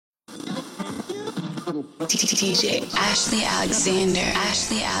DJ Ashley Alexander,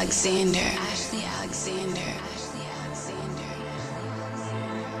 Ashley Alexander, Ashley Alexander.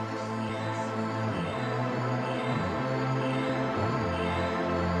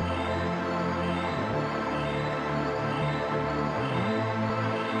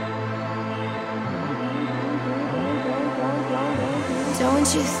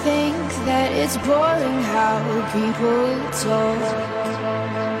 Don't you think that it's boring how people talk?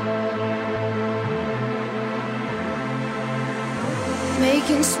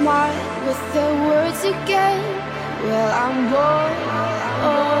 Making smart with their words again. Well, I'm bored.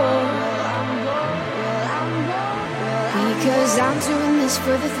 Because I'm doing this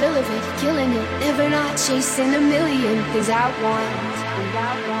for the thrill of it, killing it, never not chasing a million things I want.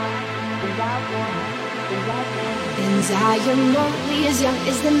 And I am only as young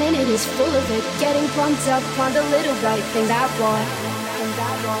as the minute is full of it, getting pumped up on the little bright things I want.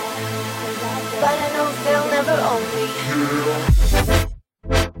 But I know they'll never own me.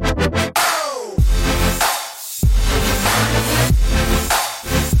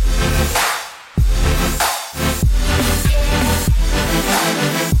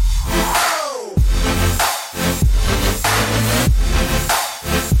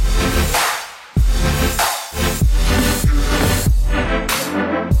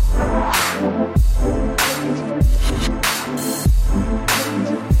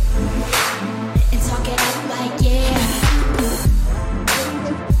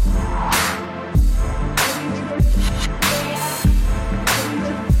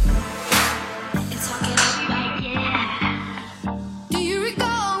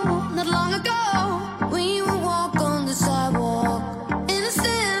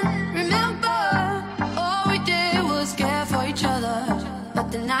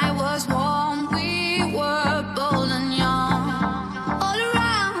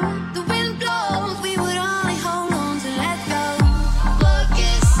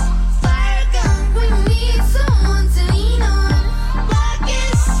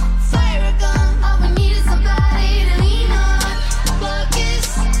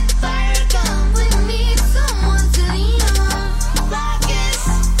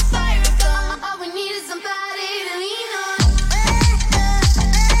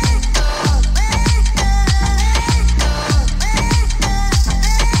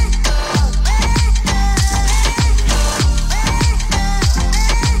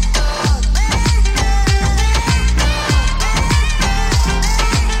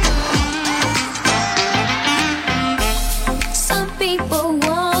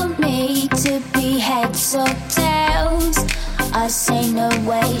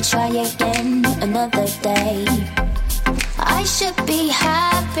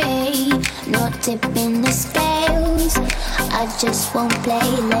 Just won't play,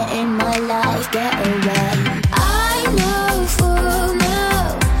 letting my life get away. I know full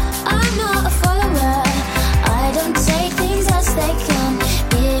well, I'm not a follower. I don't take things as they come,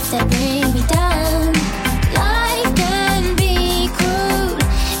 if they bring me down. Life can be cruel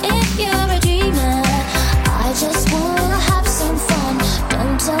if you're a dreamer. I just wanna have some fun,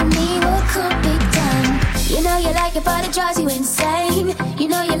 don't tell me what could be done. You know you like it but it drives you insane. You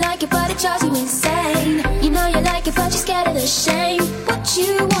know you like it but it drives you insane. You know you like it but you're scared of the shame. What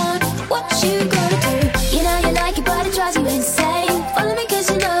you want, what you gonna do? You know you like it but it drives you insane. Follow me cause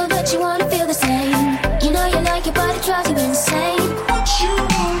you know that you wanna feel the same. You know you like it but it drives you insane. What you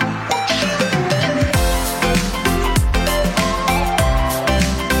want, what you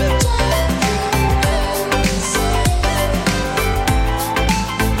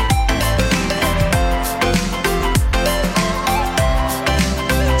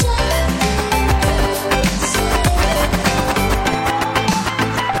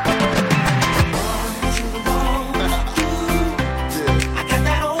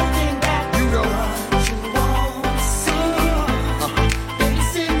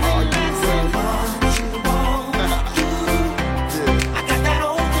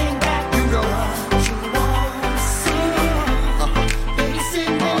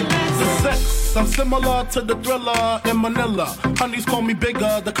Similar to the Thriller in Manila. Honeys call me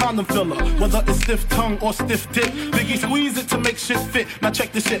bigger, the condom filler. Whether it's stiff tongue or stiff dick, Biggie squeeze it to make shit fit. Now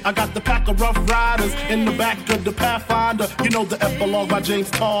check this shit, I got the pack of Rough Riders in the back of the Pathfinder. You know the epilogue by James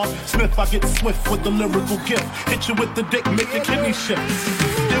Todd Smith. I get swift with the lyrical gift. Hit you with the dick, make your kidney shift.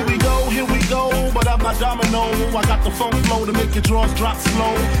 Here we go, but I'm not domino. I got the funk flow to make your drawers drop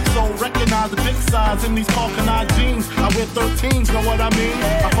slow. So recognize the dick size in these Calcanine jeans. I wear 13s, know what I mean?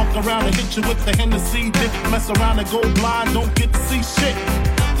 I fuck around and hit you with the Hennessy dick. Mess around and go blind, don't get to see shit.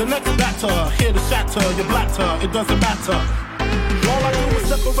 The next batter, here to shatter, your blatter, it doesn't matter. All I do is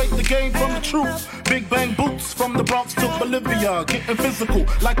separate the game from the truth. Big bang boots from the Bronx to Bolivia. Getting physical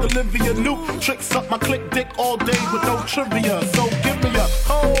like Olivia Newt. Tricks up my click dick all day with no trivia. So give me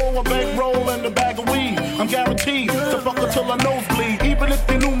a bankroll and a bag of weed. I'm guaranteed to fuck her till her nose bleed. Even if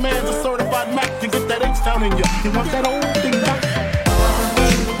the new man's a certified Mac, to get that H-Town in you. You want that old thing back?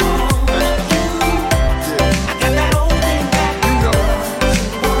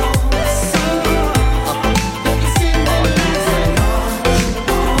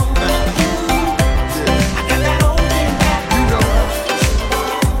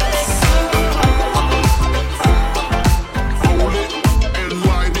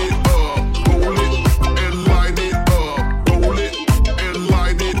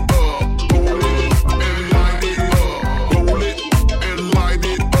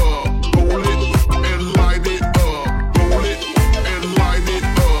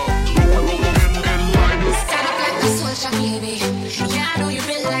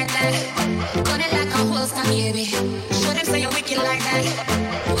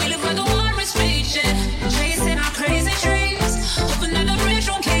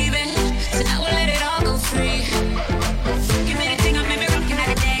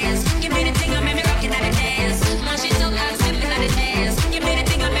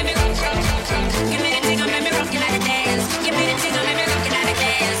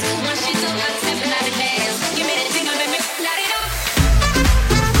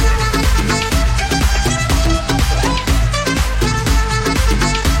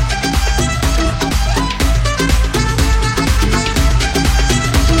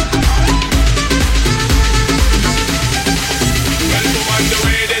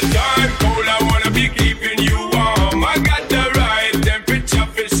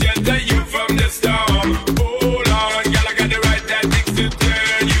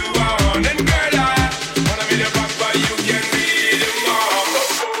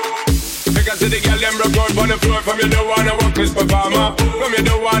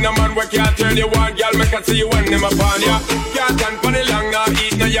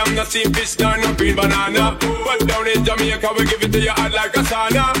 Steam fish, no green banana. But down in Jamaica, we give it to you hot like a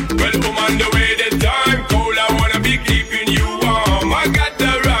sauna. Well, on the way the time cold, I wanna be keeping you warm. I got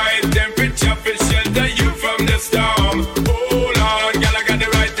the right temperature for shelter you from the storm. Hold on, girl, I got the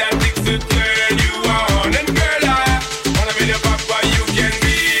right tactics to turn you on. And girl, I wanna be the papa, you can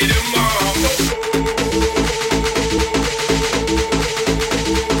be the mom.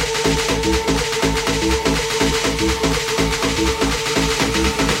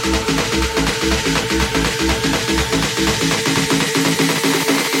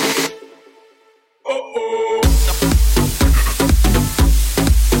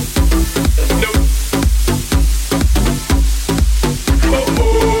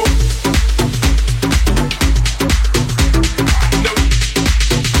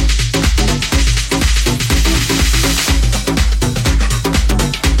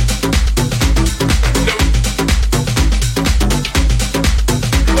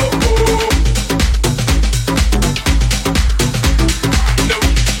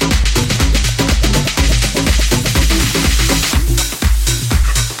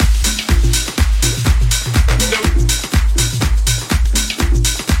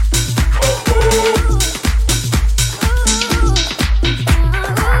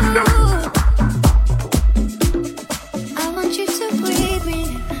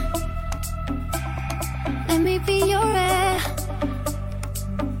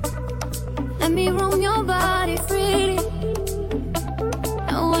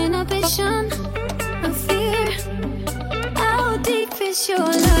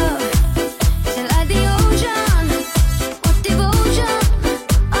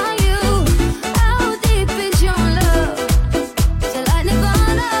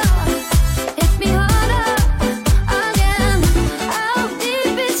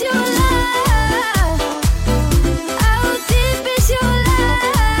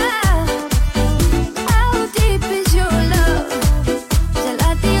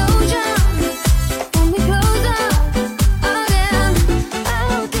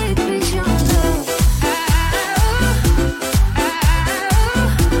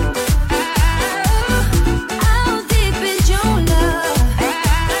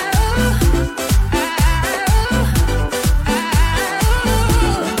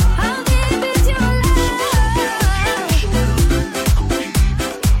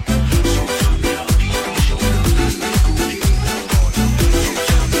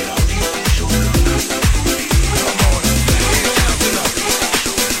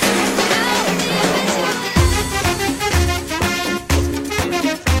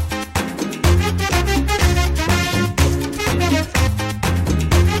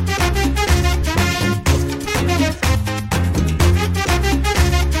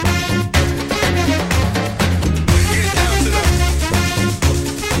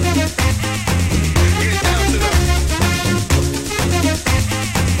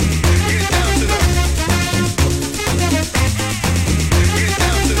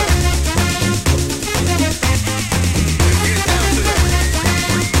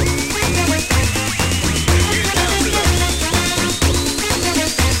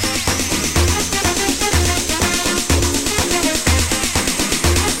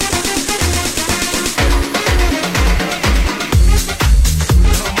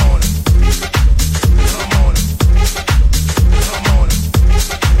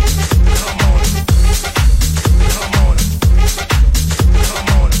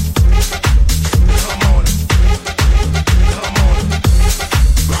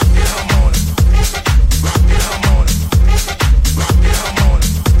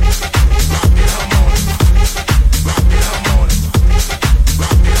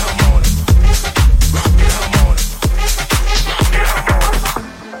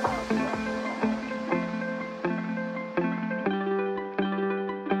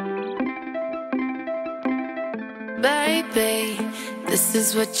 Baby, this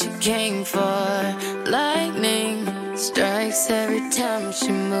is what you came for. Lightning strikes every time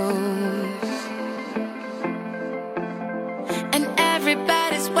she moves, and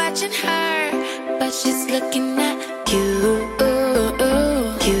everybody's watching her, but she's looking at you.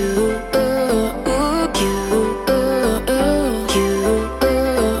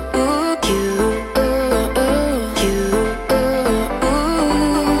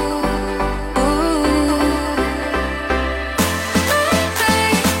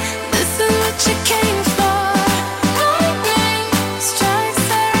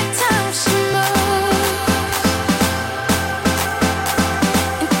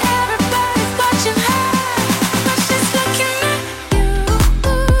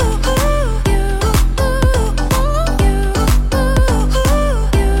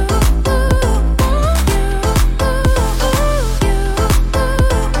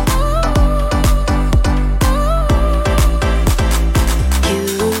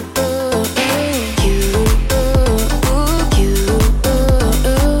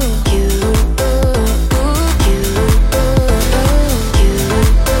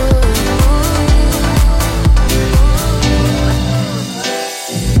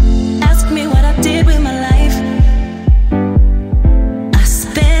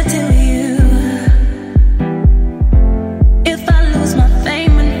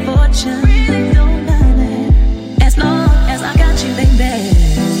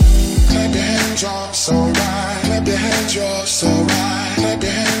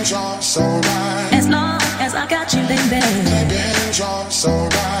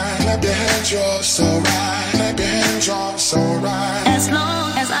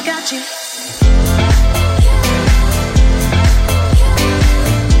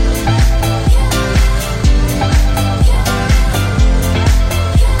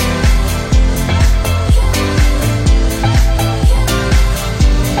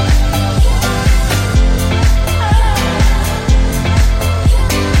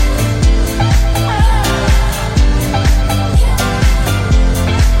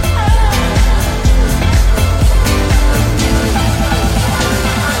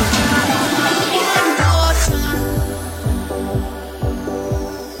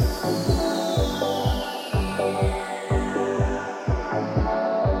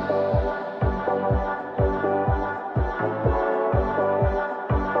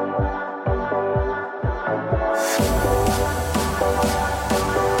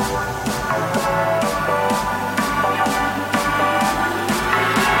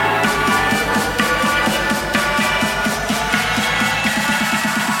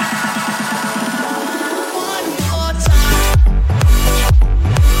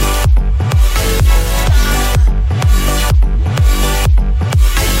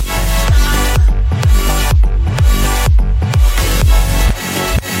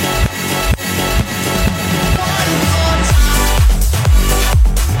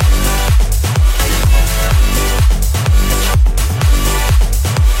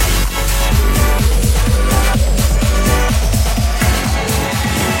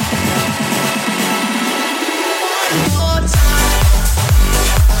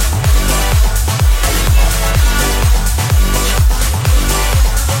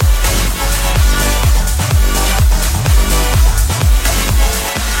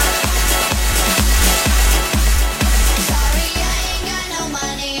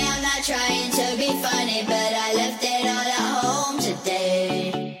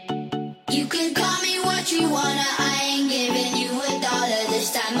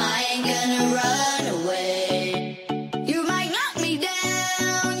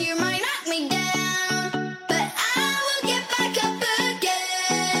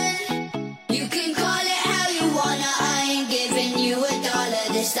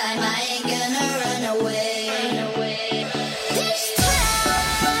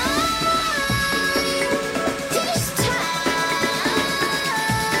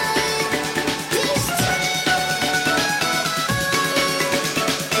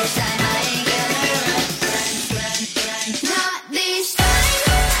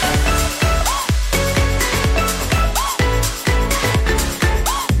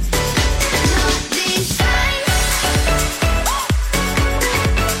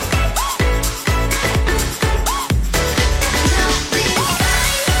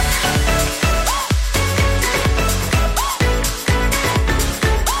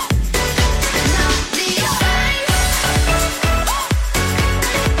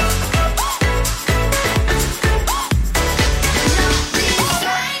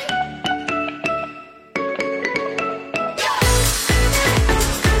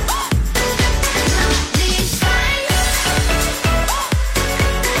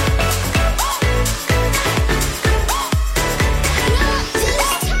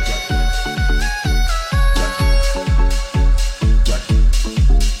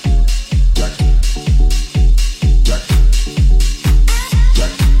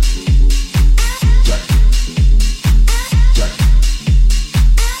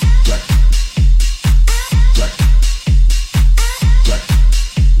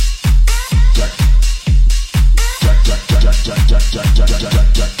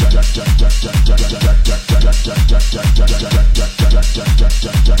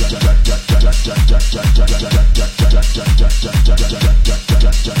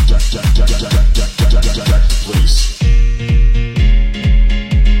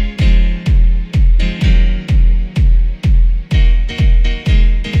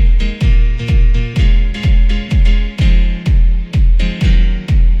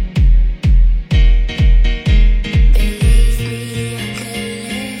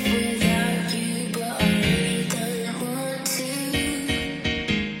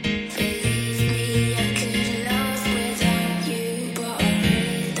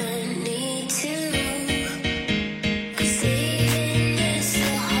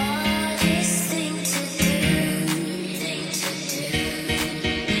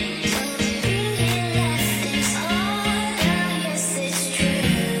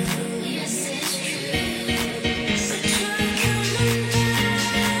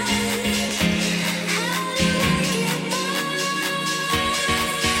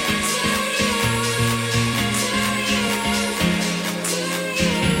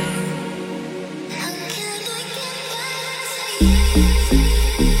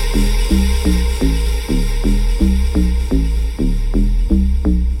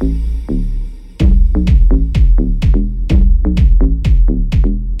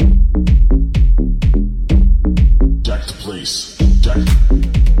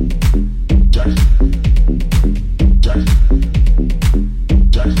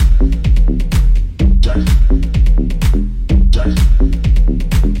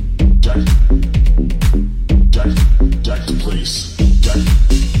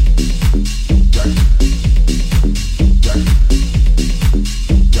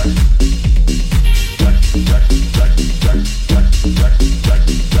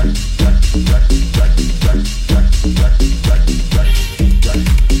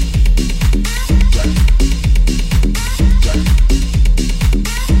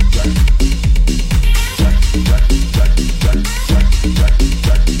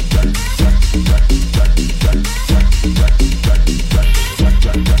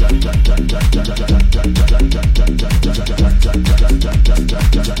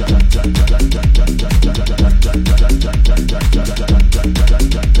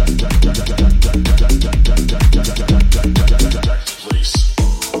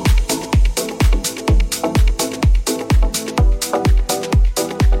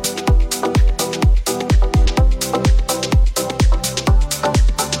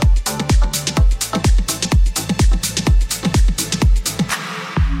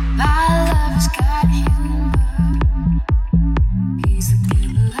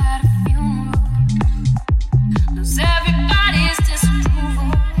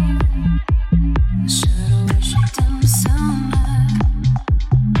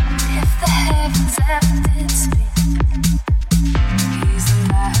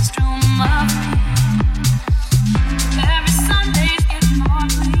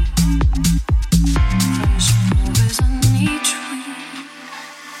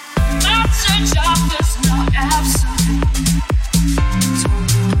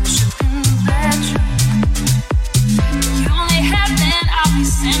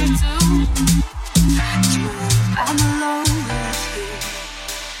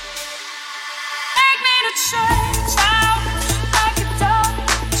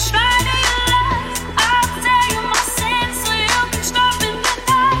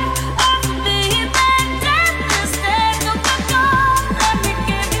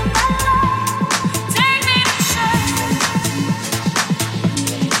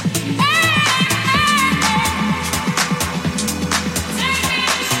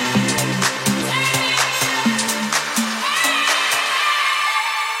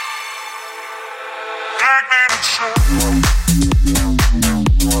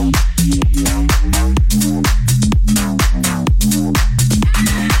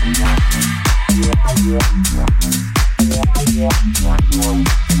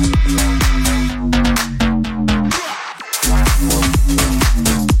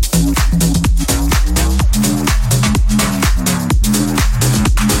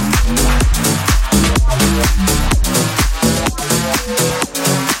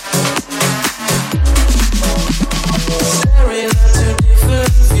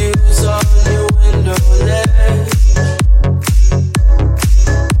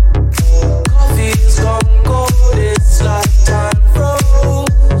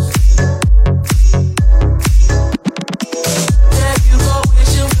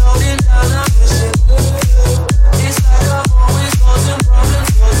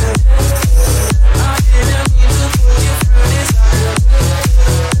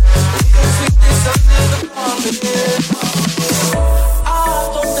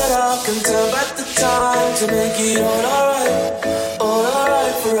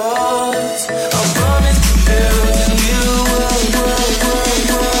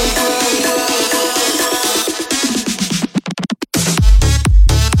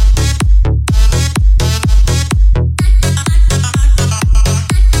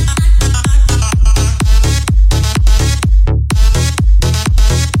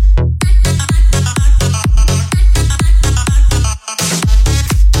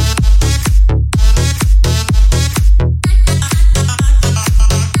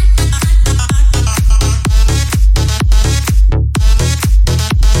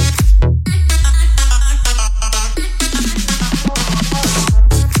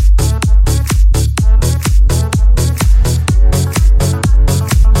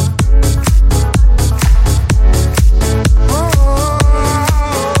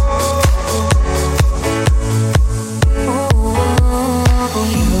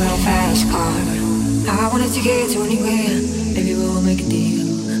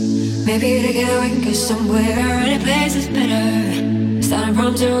 Maybe to get away and go somewhere, any place is better. Starting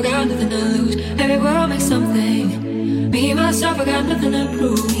from zero, got nothing to lose. Every world makes something. Me, myself, I got nothing to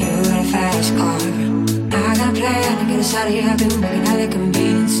prove. You got a fast car, I got a plan to get us out of here. I've been working at the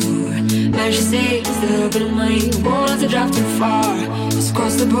convenience store. Managed to save just a little bit of money. Won't have to drive too far. Just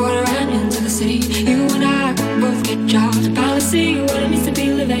cross the border and into the city. You and I can both get jobs. Finally see what it means to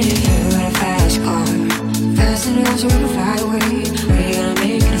be living. You got a fast car, fast enough so we can fly away. We're gonna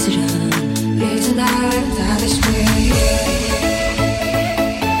make a decision. Live tonight, die this way.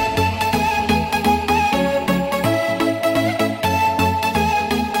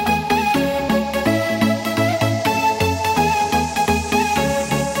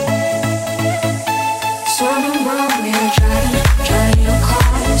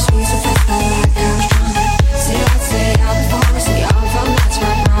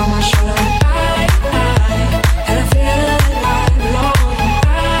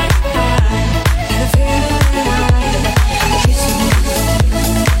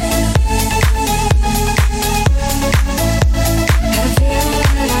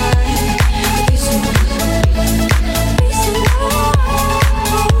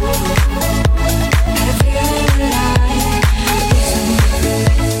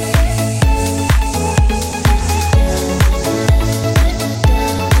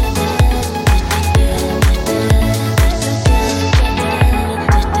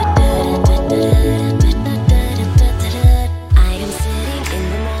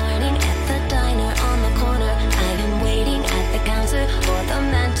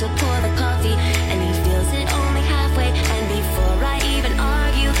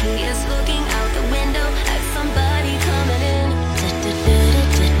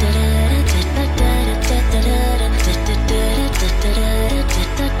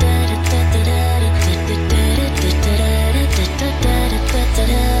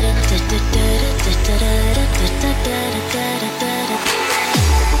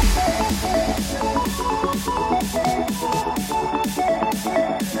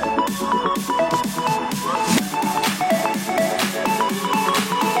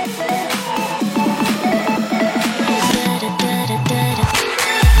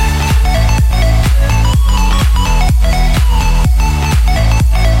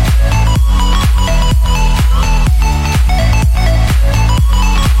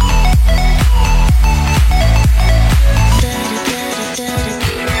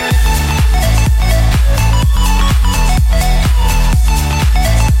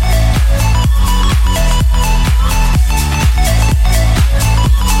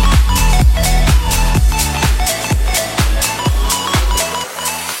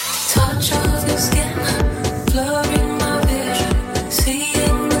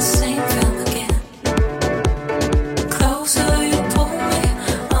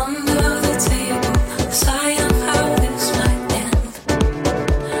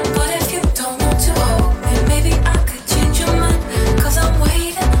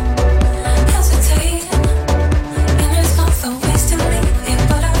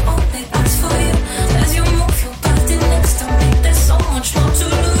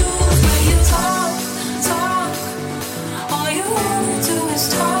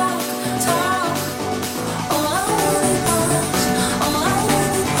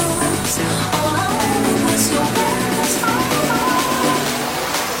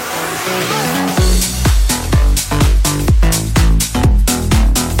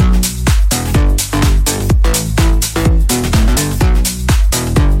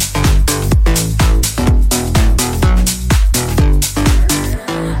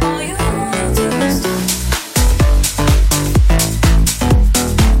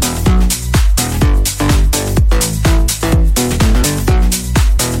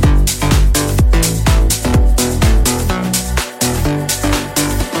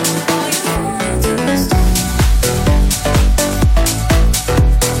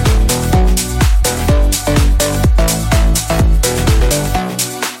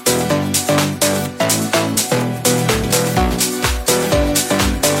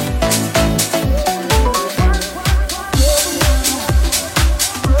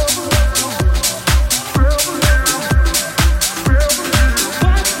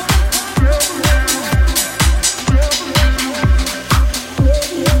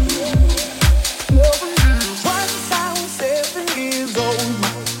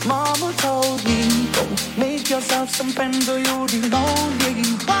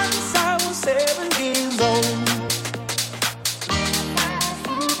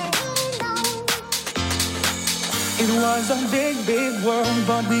 It was a big, big world,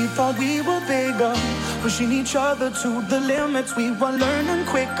 but we thought we were bigger. pushing each other to the limits. We were learning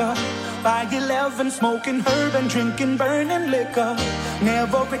quicker. By 11, smoking herb and drinking burning liquor.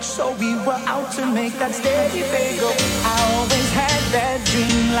 Never rich, so we were out to make that steady figure. I always had that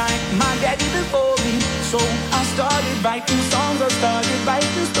dream like my daddy before me. So I started writing songs, I started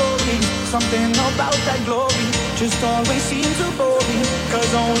writing stories. Something about that glory just always seems to bore me.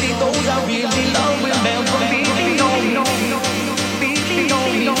 Cause only those I really love will never be known.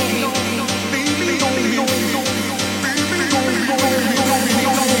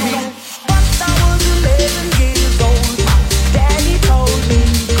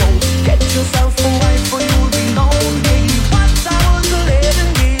 Yourself a wife or you'll be lonely. Once I was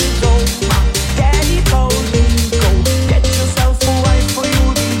 11 years old, my daddy told me, go get yourself a wife or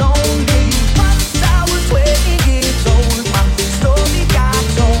you'll be lonely. Once I was 20 years old, my story got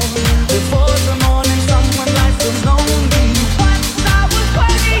told. Before the morning sun when life was lonely. Once I was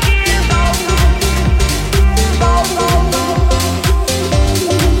 20 years old.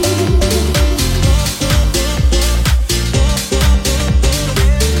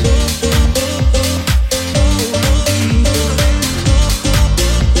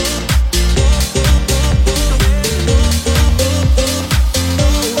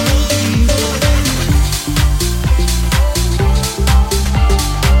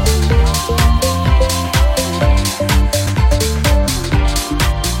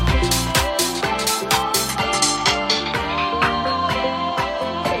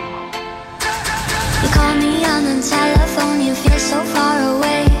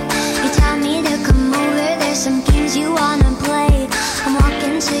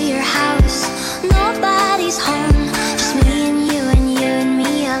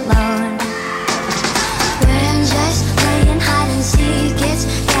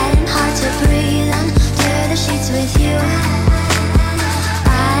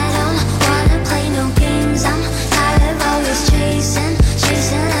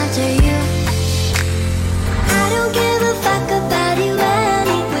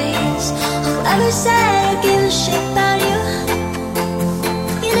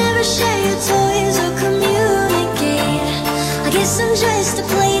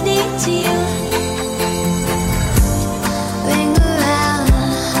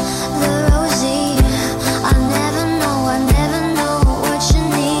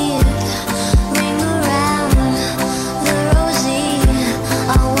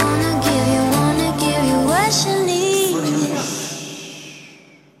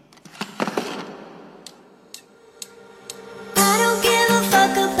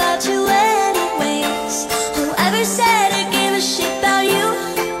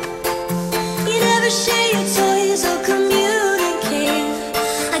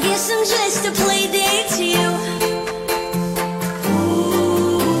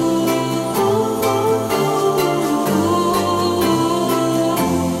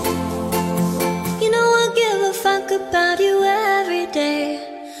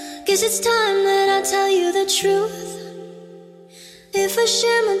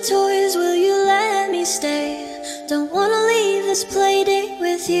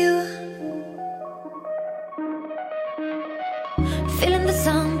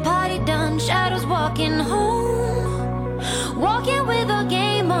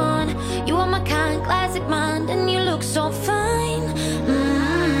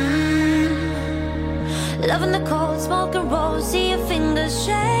 Loving the cold, smoking rolls, see your fingers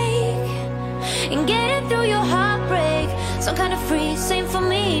shake and getting through your heartbreak. Some kind of free, same for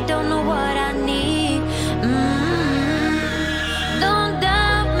me, don't know what I need. Don't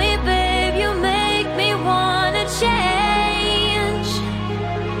doubt me, babe, you make me wanna change.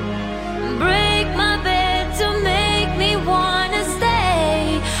 Break my bed to make me wanna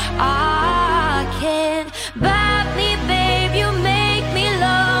stay. I can't buy me, babe, you make me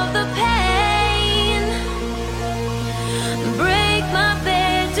love the pain. Break my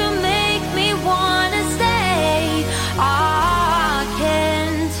bed to make me wanna stay. I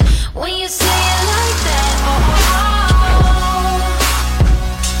can't. When you say it like that,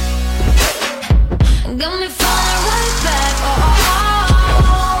 got me falling right back,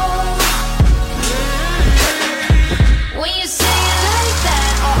 when you say it like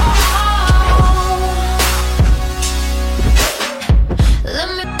that, let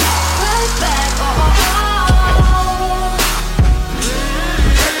me right back,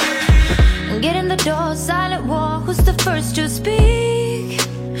 get in the door, silent war, who's the first to speak?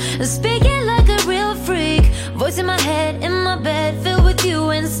 Speaking like a real freak, voice in my head, in my bed, filled with you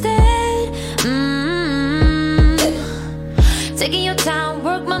instead. Taking your time,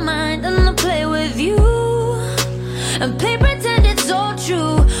 work my mind, and I'll play with you. And play pretend it's all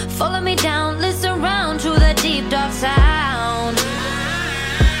true. Follow me down, listen around, dark sound.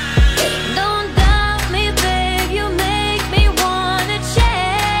 Don't doubt me, babe, you make me wanna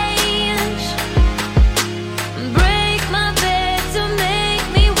change. Break my bed to make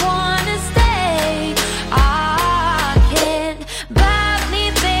me wanna stay. I can't buy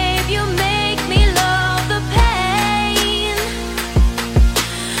me, babe, you make me love the pain.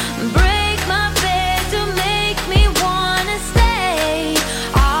 Break my bed to make me wanna stay.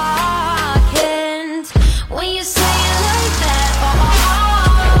 I can't. When you say it like that,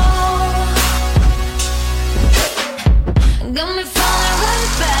 got me falling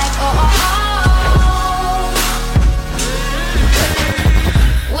right back.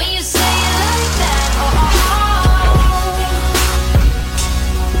 When you say it like that,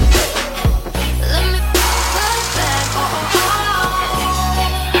 let me fall right back.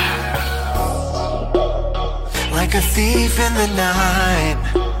 Like a thief in the night,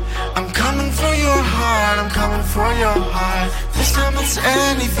 I'm coming for your heart, I'm coming for your heart. This time it's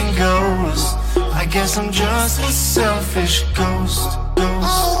anything goes. I guess I'm just a selfish ghost.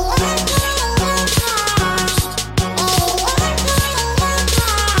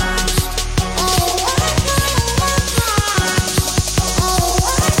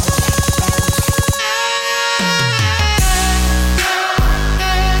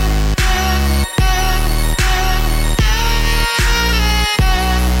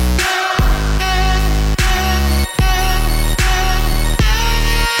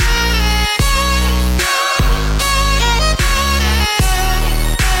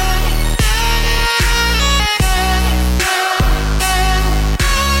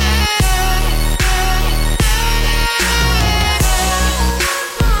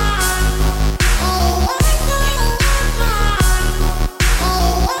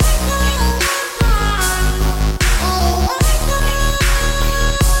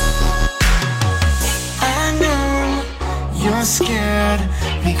 You're scared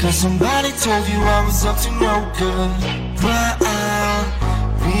because somebody told you I was up to no good. But I'll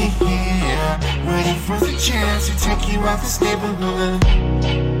be here, waiting for the chance to take you out this neighborhood.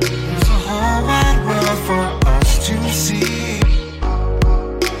 There's a whole wide world for us to see.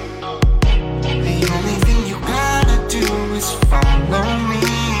 The only thing you gotta do is follow me.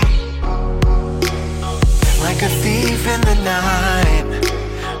 Like a thief in the night,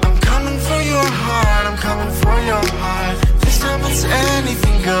 I'm coming for your heart, I'm coming for your heart. This time it's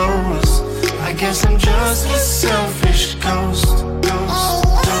anything goes. I guess I'm just a selfish ghost.